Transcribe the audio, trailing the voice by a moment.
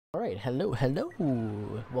Alright, hello.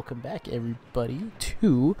 Welcome back, everybody,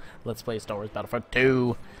 to Let's Play Star Wars Battlefront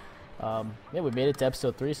 2. Yeah, we made it to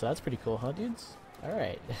episode 3, so that's pretty cool, huh, dudes?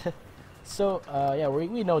 Alright. So, yeah,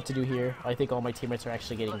 we know what to do here. I think all my teammates are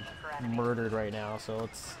actually getting murdered right now, so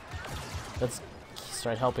let's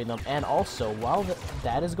start helping them. And also, while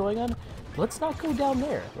that is going on, let's not go down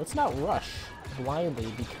there. Let's not rush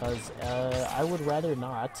blindly, because I would rather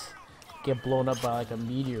not get blown up by, like, a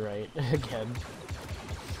meteorite again.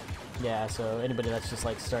 Yeah, so anybody that's just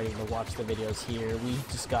like starting to watch the videos here, we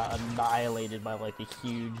just got annihilated by like a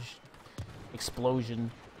huge explosion.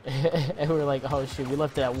 And we were like, oh shoot, we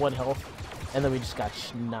left it at 1 health, and then we just got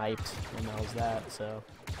sniped, and that was that, so.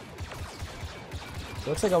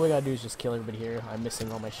 Looks like all we gotta do is just kill everybody here. I'm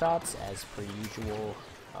missing all my shots, as per usual.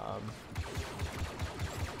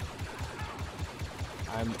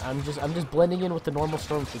 I'm just blending in with the normal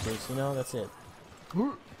stormtroopers, you know, that's it.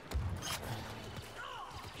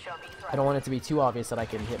 I don't want it to be too obvious that I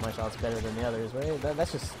can hit my shots better than the others, right?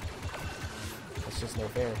 That's just no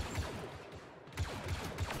fair.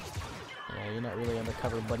 Yeah, you're not really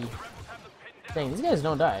undercover, buddy. Dang, these guys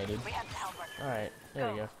don't die, dude. Alright,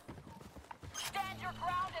 there we go. Stand your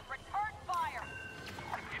ground and return fire!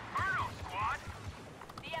 Inferno, squad!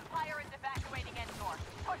 The Empire is evacuating Endor.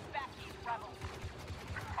 Push back these rebels.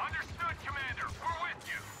 Understood, Commander. We're with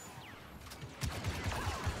you.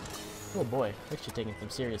 Oh boy, we're actually taking some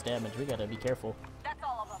serious damage. We gotta be careful. That's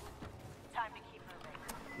all of them. Time to keep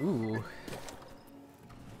moving. Ooh.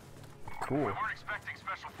 Cool. We weren't expecting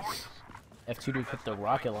special forces. F2 to equip the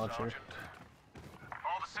rocket launcher.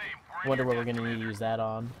 All the same, Wonder what we're gonna need to use that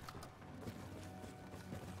on.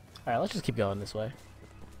 Alright, let's just keep going this way.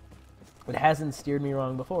 It hasn't steered me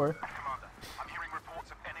wrong before. Commander, I'm hearing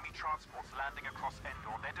reports of enemy transports landing across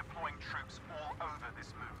Endor. They're deploying troops all over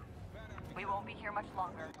this move. We won't be here much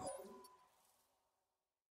longer.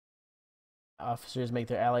 Officers make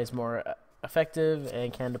their allies more effective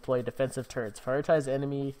and can deploy defensive turrets. Prioritize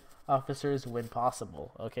enemy officers when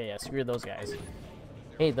possible. Okay, yeah, screw those guys.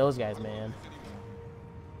 Hate those guys, man.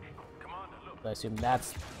 I assume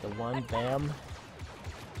that's the one. Bam.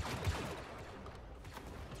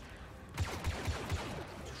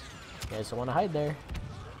 You guys don't want to hide there.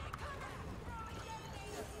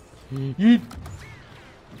 Yeet.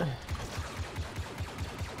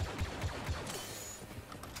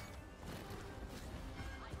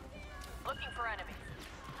 Looking for enemies.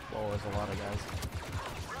 Oh, there's a lot of guys.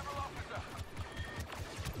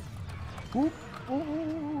 Whoop.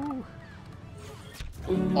 Ooh.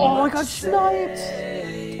 Oh, I got sniped!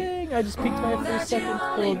 Dang, I just peeked my first second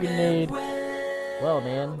kill grenade. Well,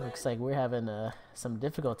 man, looks like we're having some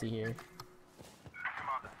difficulty here.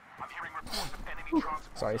 Commander, I'm hearing reports of enemy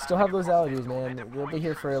transports. Sorry, still have those allergies, man. We'll be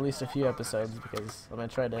here for at least a few episodes because I'm gonna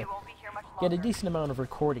try to We won't be here much get a longer. decent amount of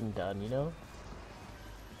recording done, you know?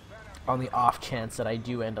 On the off chance that I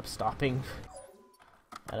do end up stopping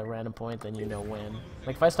at a random point, then you know when.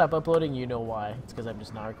 Like, if I stop uploading, you know why. It's because I'm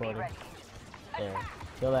just not recording. There.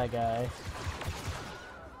 Kill that guy.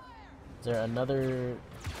 Is there another...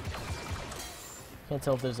 Can't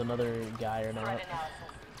tell if there's another guy or not. Threat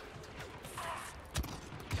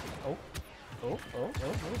analysis. Oh.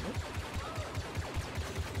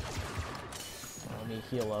 Let me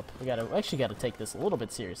heal up. We actually gotta take this a little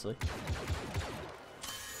bit seriously.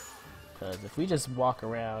 Because if we just walk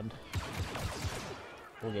around,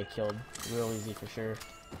 we'll get killed real easy for sure.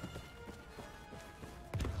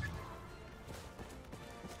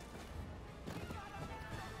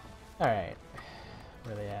 Alright.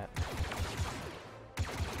 Where are they at?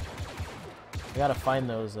 We gotta find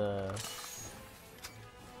those,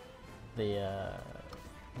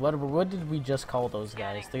 what did we just call those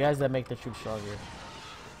guys? The guys that make the troops stronger.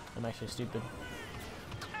 I'm actually stupid.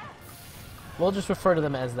 We'll just refer to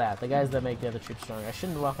them as that. The guys that make the other troops stronger. I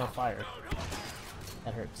shouldn't walk on fire.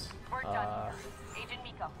 That hurts. We're done. Agent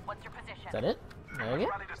Miko, what's your position? Is that it? Okay.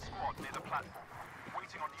 Rallied a squad near the platform.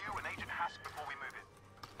 Waiting on you and Agent Hask before we move in.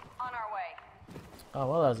 On our way. Oh,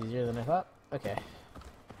 well, that was easier than I thought. Okay.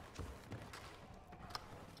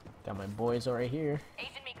 Got my boys right here.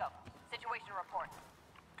 Agent Miko, situation report.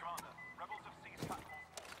 Commander, rebels have seized platform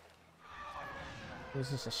 4. Is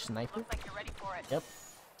this a sniper? Looks like you're ready for it. Yep.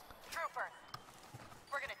 Troopers,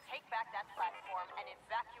 we're gonna take back that platform and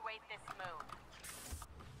evacuate this moon.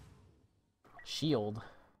 Shield.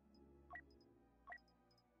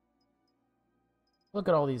 Look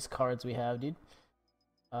at all these cards we have, dude.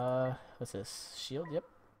 What's this? Shield? Yep.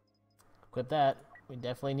 Equip that. We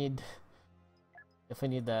definitely need that. And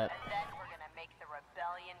then we're gonna make the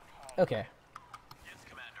rebellion pay. Okay. Yes,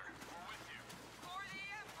 Commander. We're with you. For the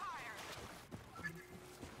Empire.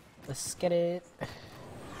 Let's get it.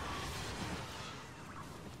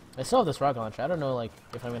 I still have this rocket launcher. I don't know, like,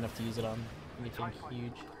 if I'm gonna have to use it on anything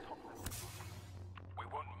huge. We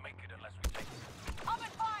won't make it unless we take it.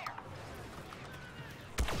 Open fire!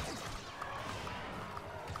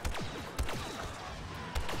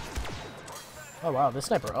 Oh wow, this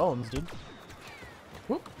sniper owns, dude.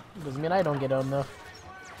 Whoop. Doesn't mean I don't get owned though.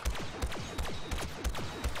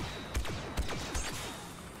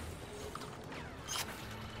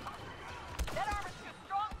 That armor's too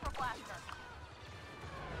strong for blaster.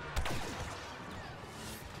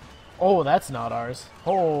 Oh, that's not ours.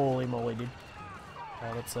 Holy moly, dude.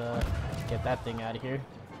 Alright, let's get that thing out of here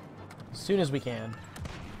as soon as we can.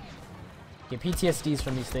 Get PTSDs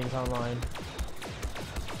from these things online.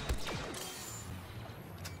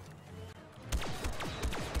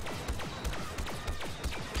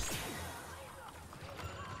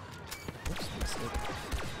 Oops, mistake.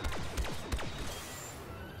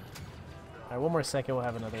 Alright, one more second, we'll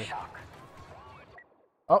have another.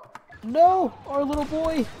 Oh, no! Our little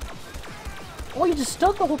boy! Oh, you just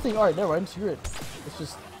stuck the whole thing. Alright, never mind, screw it. It's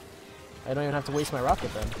just... I don't even have to waste my rocket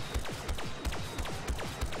then.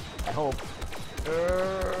 I hope.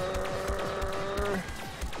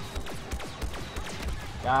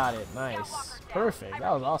 Got it, nice. Perfect,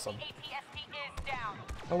 that was awesome. APST is down.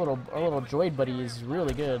 Our little droid buddy is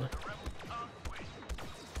really good.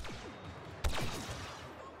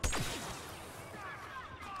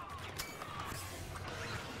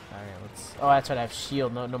 Alright, let's... Oh, that's right, I have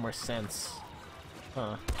shield, no more sense.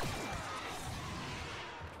 Huh.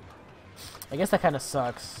 I guess that kind of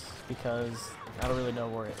sucks, because I don't really know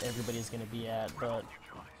where everybody's going to be at, but...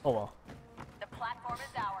 Oh well. The platform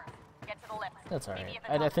is ours. Get to the lift. That's alright. Maybe if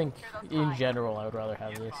it's I not think, secure those in ties. general, I would rather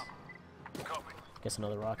have this. Copy. Guess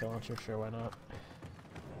another rocket launcher, sure, why not?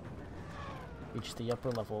 Reach the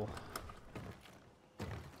upper level.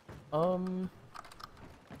 How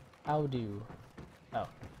do? Oh.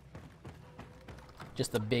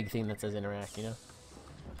 Just the big thing that says interact, you know?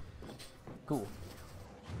 Cool.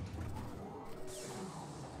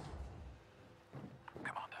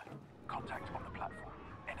 Commander, contact on the platform.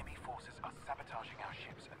 Enemy forces are sabotaging our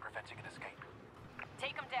ships and preventing an escape.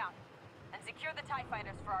 Take them down and secure the TIE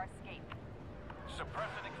fighters for our escape. Suppress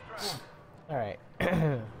and extract. Alright.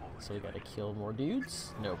 So we gotta kill more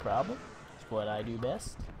dudes. No problem. It's what I do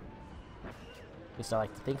best. At least I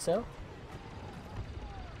like to think so.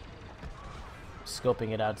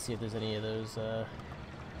 Scoping it out to see if there's any of those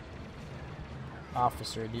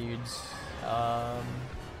officer dudes.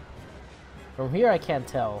 From here I can't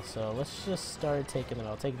tell, so let's just start taking them.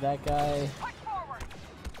 I'll take that guy. Push forward.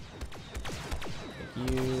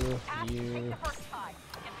 Take you, Take you. the first tie.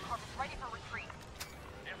 Get the corpus ready for retreat.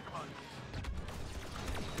 Yes, Commander.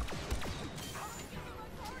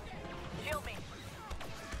 Shield me.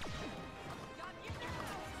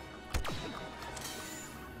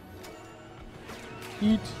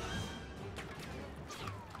 Eat.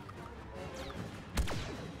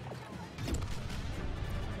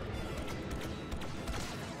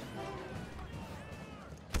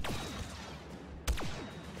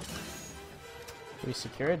 Do we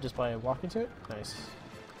secure it just by walking to it? Nice.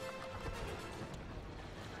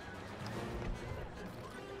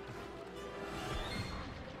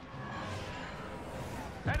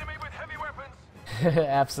 Enemy with heavy weapons.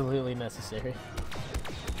 Absolutely necessary.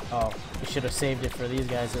 Oh, we should have saved it for these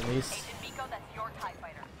guys at least. Agent Miko, that's your TIE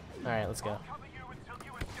fighter. Alright, let's go. Cover you until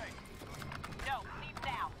you escape. No, leave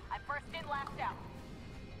now. I'm first in, last out.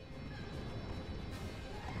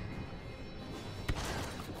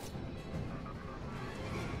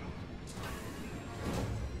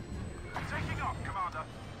 Taking off, Commander.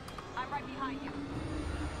 I'm right behind you.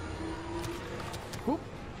 Whoop.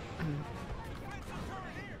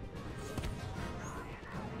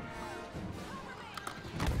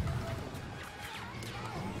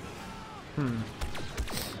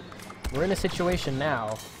 We're in a situation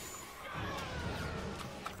now.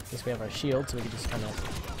 At least we have our shield, so we can just kind of...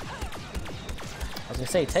 I was gonna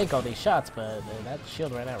say take all these shots, but that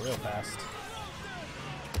shield ran out real fast.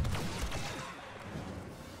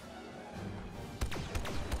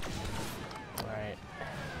 Alright.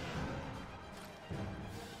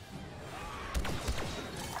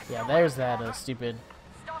 Yeah, there's that stupid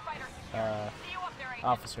Starfighter secure. See you up there, Agent.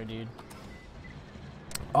 officer dude.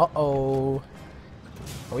 Uh-oh.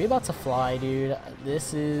 Are we about to fly, dude?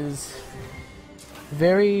 This is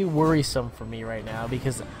very worrisome for me right now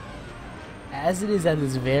because as it is at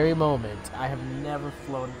this very moment, I have never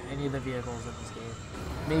flown any of the vehicles in this game.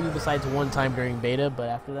 Maybe besides one time during beta, but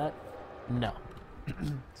after that, no.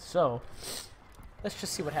 So, let's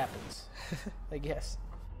just see what happens, I guess.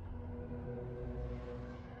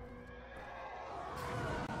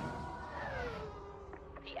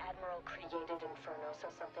 The so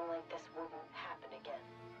something like this wouldn't happen again.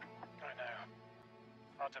 I know.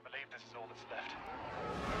 Hard to believe this is all that's left.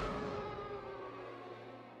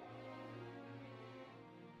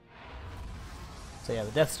 So yeah,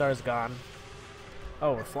 the Death Star is gone.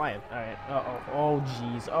 Oh, we're flying. All right. Oh,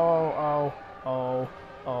 jeez.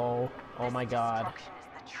 Oh my God.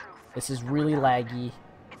 This is really laggy.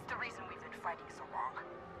 It's the reason we've been fighting so long.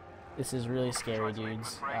 This is really scary,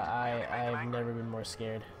 dudes. I've never been more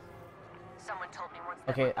scared. Someone told me once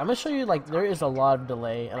that Okay, I'm gonna show you, like, there is a lot of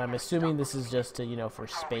delay, and I'm assuming this is just to, you know, for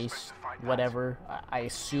space, whatever. I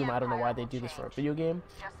assume, I don't know why they do this for a video game.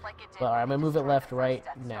 just like it did But alright, I'm when gonna we move it destroyed left, the right,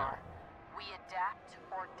 first Death now. Star. We adapt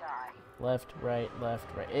or die. Left,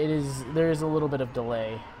 right. There is a little bit of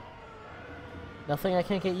delay. Nothing I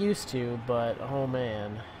can't get used to, but oh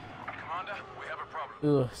man. Commander, we have a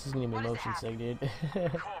problem. Ugh, this is gonna be motion sick, dude.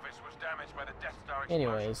 Corvus was damaged by the Death Star explosion.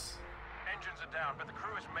 Anyways. Engines are down, but the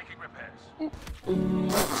crew is making repairs.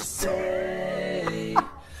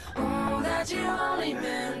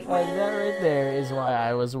 Like, that right there is why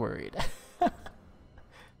I was worried.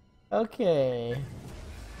 Okay.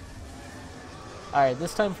 Alright,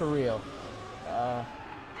 this time for real.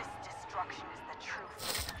 This destruction is the true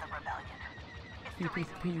face of the rebellion. It's the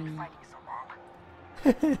reason we've been fighting so long.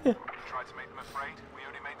 We tried to make them afraid, we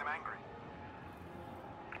only made them angry.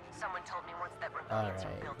 Someone told me once that rebellions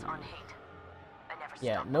Alright. are built on hate. I never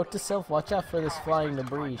Yeah, stopped note to believing. self, watch out for this flying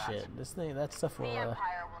debris shit. This thing, that stuff The will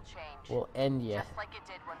Empire will change. end ya. Just like it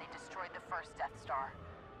did when they destroyed the first Death Star.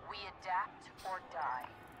 We adapt or die.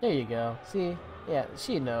 There you go. See? Yeah,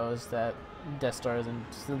 she knows that Death Star isn't,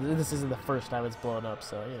 this isn't the first time it's blown up,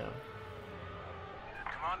 so, you know.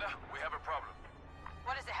 Commander, we have a problem.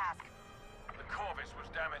 What is it, Hask? The Corvus was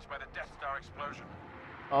damaged by the Death Star explosion.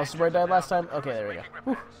 Oh, Sprite died last time? Okay, there we go.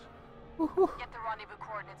 Whew. Woohoo. Get the rendezvous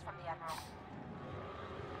coordinates from the Admiral.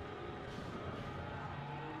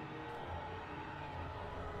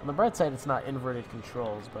 On the bright side, it's not inverted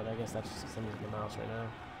controls, but I guess that's just because I'm using the mouse right now.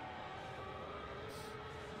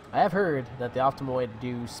 I have heard that the optimal way to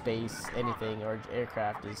do space, anything, or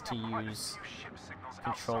aircraft is to use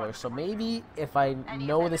controller. So maybe if I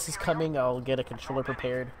know this is coming, I'll get a controller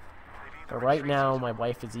prepared. But right now, my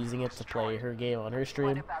wife is using it to play her game on her What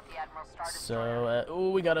stream. about the Admiral's Star So, Destroyer? oh,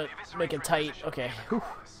 we gotta make it tight. Okay. Whew.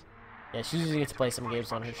 Yeah, she's using it to play some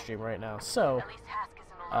games on her stream right now. So, At least Hask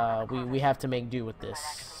isn't alone. we have to make do with this.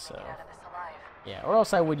 So, Get out of this alive. yeah, or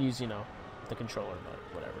else I would use, you know, the controller, but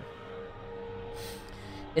whatever.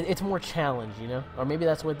 It's more challenge, you know, or maybe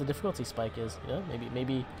that's what the difficulty spike is. You know,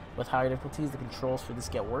 maybe with higher difficulties, the controls for this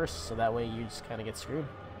get worse, so that way you just kind of get screwed.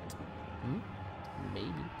 Maybe.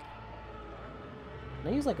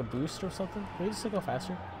 Can I use like a boost or something? Can we just like, go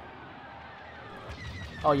faster?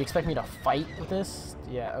 Oh, you expect me to fight with this?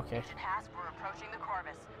 Yeah, okay. Agent Hask, we're approaching the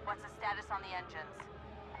Corvus. What's the status on the engines?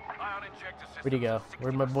 Ion injector systems Where'd he go? are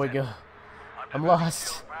Where'd my boy 60%. go? I'm diverting lost.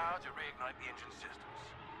 fuel power to reignite the engine systems.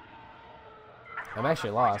 I'm actually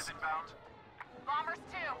lost. Fighters inbound. Bombers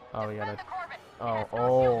 2. Oh, we gotta- Defend the Corvus. oh, It has no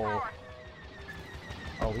fuel oh. power.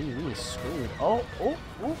 Oh, we screwed. Oh.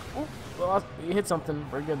 Well, you hit something.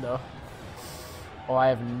 We're good though. Oh, I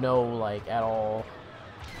have no, like, at all.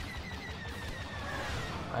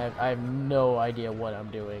 I have no idea what I'm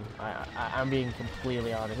doing. I'm being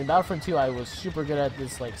completely honest. In Battlefront 2, I was super good at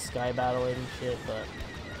this, like, sky battling shit, but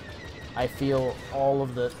I feel all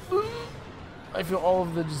of the...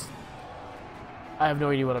 just... I have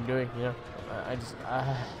no idea what I'm doing, you know?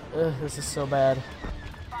 This is so bad.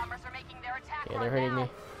 Bombers are making their attack Okay, run they're hurting now. me.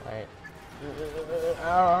 Alright.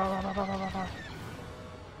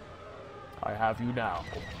 I have you now.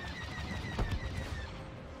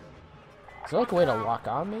 Is there like a way to lock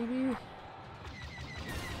on, maybe?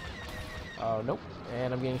 Oh, nope.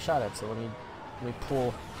 And I'm getting shot at, so let me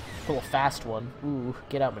pull a fast one. Ooh,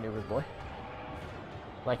 get out maneuvers, boy.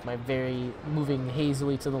 Like my very moving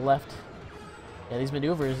hazily to the left. Yeah, these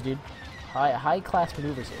maneuvers, dude. High class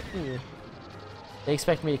maneuvers here. They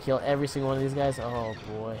expect me to kill every single one of these guys. Oh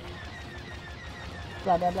boy.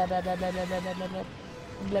 Blah blah blah blah blah blah blah blah blah blah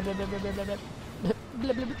blah blah blah blah blah blah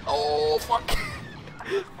blah blah blah. Oh fuck.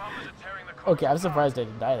 Bombers are tearing the Corvus Okay, I'm apart. surprised I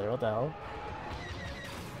didn't die there. What the hell?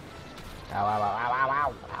 Ow ow ow ow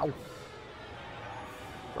ow ow ow.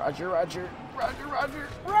 Roger.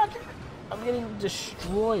 I'm getting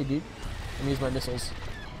destroyed, dude. I'm gonna use my missiles.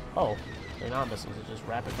 Oh, they're not missiles, they're just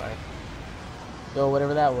rapid fire. Go,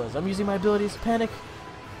 whatever that was. I'm using my abilities. Panic.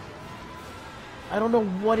 I don't know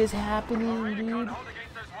what is happening, Already can't dude. hold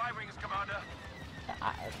against those Y-wings, Commander.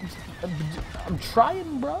 I'm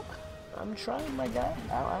trying, bro. I'm trying, my guy.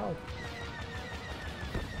 Ow, ow.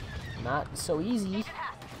 Not so easy. Agent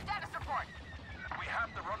Hask, status report. We have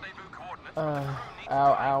the rendezvous coordinates. Ow,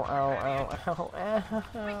 ow, ow, ow, ow,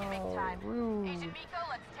 We can make time. ow. Rude. Agent Miko,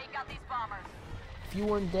 let's take out these bombers. If you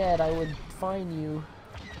weren't dead, I would find you.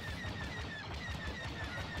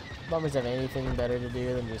 Bombers have anything better to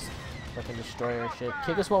do than just fucking destroy our ship.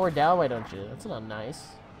 Kick us while we're down, why don't you? That's not nice.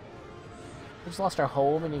 We just lost our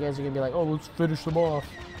home, and you guys are gonna be like, oh, let's finish them off.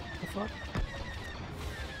 What the fuck?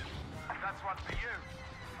 That's one for you.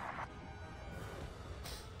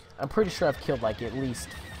 I'm pretty sure I've killed like at least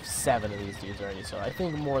 7 of these dudes already, so I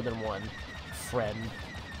think more than one friend.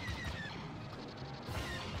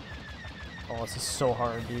 Oh, this is so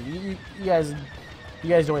hard, dude. You guys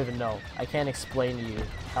don't even know. I can't explain to you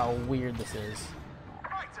how weird this is.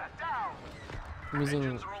 Fighter down. I'm using.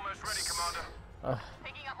 Engines are almost ready, Commander.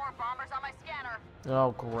 Picking up more bombers on my scanner.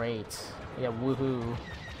 Oh, great. Yeah, woohoo.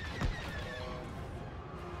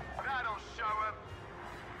 That'll show 'em.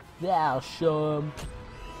 Yeah, I'll show him.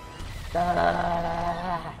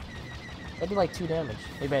 Ah. I did like 2 damage.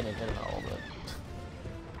 Maybe I didn't hit him at all, but.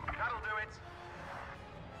 That'll do it.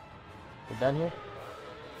 We're done here?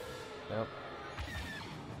 Nope.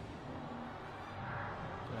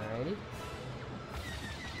 Alrighty.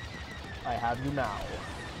 I have you now.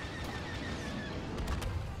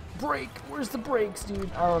 Break! Where's the brakes,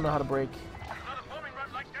 dude? I don't know how to brake. Another bombing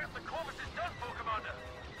run like that, the Corvus is done for, Commander.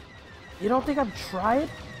 You don't think I'm trying?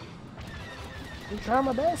 I'm trying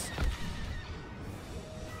my best.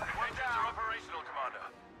 Engines are operational, Commander.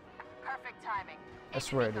 Perfect timing. I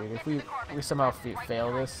swear, dude, if we somehow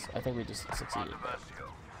fail this, I think we just succeeded. Mercio,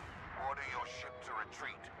 order your ship to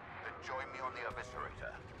retreat, then join me on the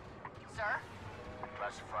Eviscerator. Sir?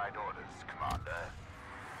 Classified orders, Commander.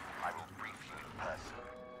 I will brief you in person.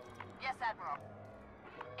 Yes, Admiral.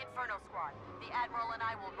 Inferno Squad. The Admiral and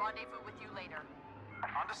I will rendezvous with you later.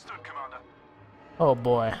 Understood, Commander. Oh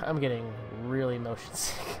boy, I'm getting really motion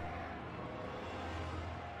sick.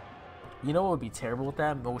 You know what would be terrible with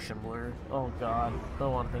that? Motion blur. Oh god. I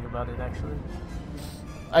don't want to think about it, actually.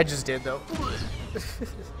 I just did, though.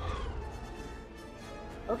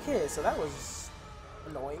 Okay, so that was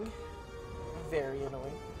annoying. Very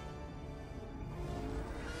annoying.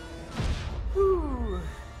 Whew.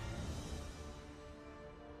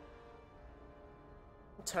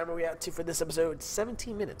 What time are we at to for this episode?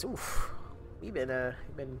 17 minutes. Oof. We've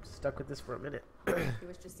been stuck with this for a minute. You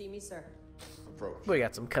wish to see me, sir? Approach. We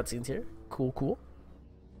got some cutscenes here. Cool, cool.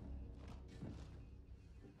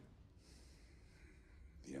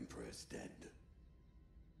 The Emperor is dead.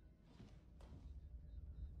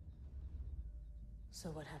 So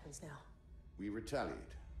what happens now? We retaliate,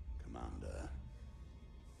 Commander.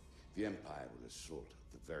 The Empire will assault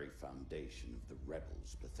the very foundation of the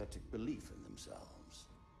rebels' pathetic belief in themselves.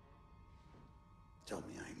 Tell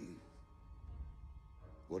me, Aiden,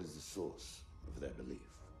 what is the source of their belief?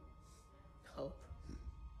 Hope.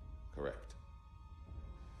 Correct.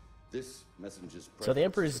 This messenger's So the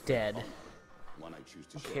Emperor's presence is a dead. honor, one I choose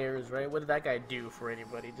to Who share. cares, right? What did that guy do for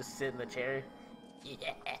anybody? Just sit in the chair?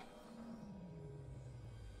 Yeah.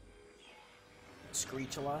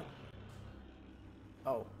 Screech a lot?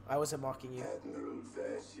 Oh, I wasn't mocking you. Admiral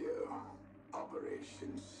Versio,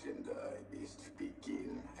 Operation Cinder is to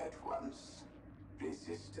begin at once.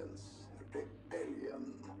 Resistance,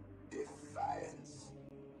 rebellion, defiance.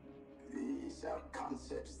 These are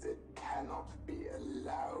concepts that cannot be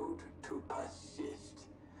allowed to persist.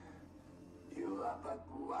 You are but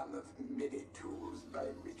one of many tools by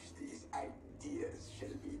which these ideas shall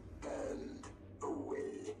be burned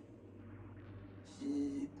away.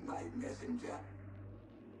 Heed my messenger.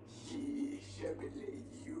 He shall relay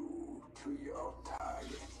you to your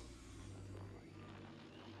target.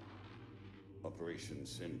 Operation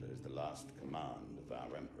Cinder is the last command of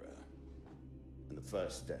our Emperor, and the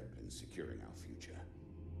first step in securing our future.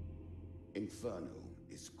 Inferno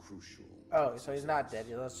is crucial. Oh, so he's not dead.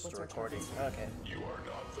 That's just a recording. Okay. You are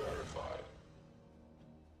not verified.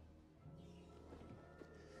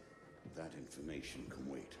 That information can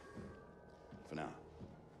wait. For now.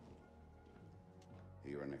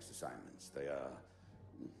 Here are next assignments. They are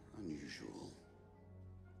unusual.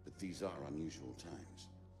 But these are unusual times.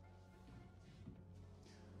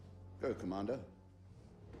 Go, Commander.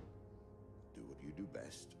 Do what you do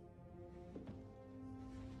best.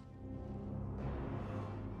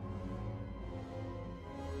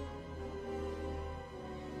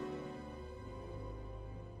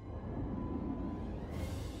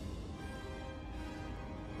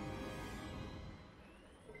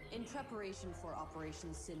 In preparation for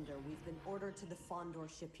Operation Cinder, we've been ordered to the Fondor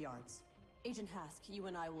shipyards. Agent Hask, you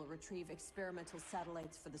and I will retrieve experimental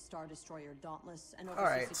satellites for the Star Destroyer Dauntless and oversee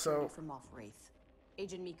Alright, security so- for Moff Wraith.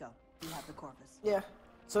 Agent Miko, you have the Corvus. Yeah.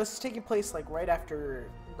 So this is taking place like right after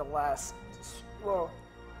the last, well,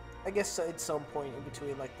 I guess at some point in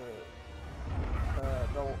between like the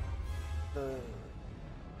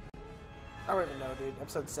I don't even know, dude.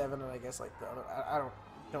 Episode 7 and I guess like I've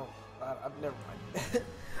never mind.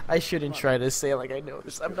 I shouldn't try to say like I know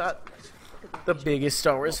this. I'm not the biggest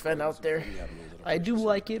Star Wars fan out there. I do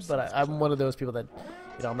like it, but I'm one of those people that,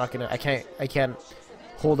 you know, I can't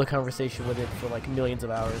hold a conversation with it for like millions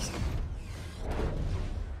of hours.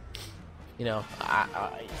 You know,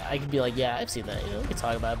 I can be like, yeah, I've seen that, you know, we can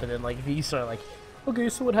talk about it, but then, like, if you start, like, okay,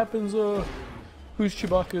 so what happens, who's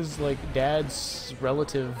Chewbacca's, like, dad's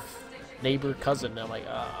relative, neighbor, cousin? And I'm like,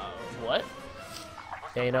 what?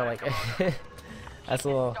 Yeah, you know, like, that's a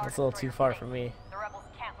little too far for me.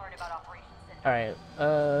 Alright,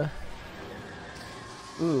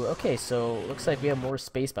 ooh, okay, so, looks like we have more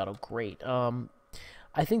space battle, great.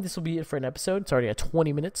 I think this will be it for an episode. It's already at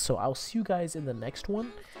 20 minutes, so I'll see you guys in the next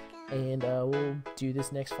one. And we'll do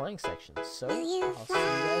this next flying section. So, I'll see you guys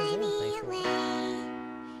then. Thanks for watching.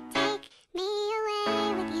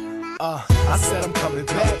 I said I'm coming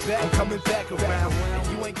back around, and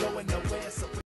you ain't going nowhere.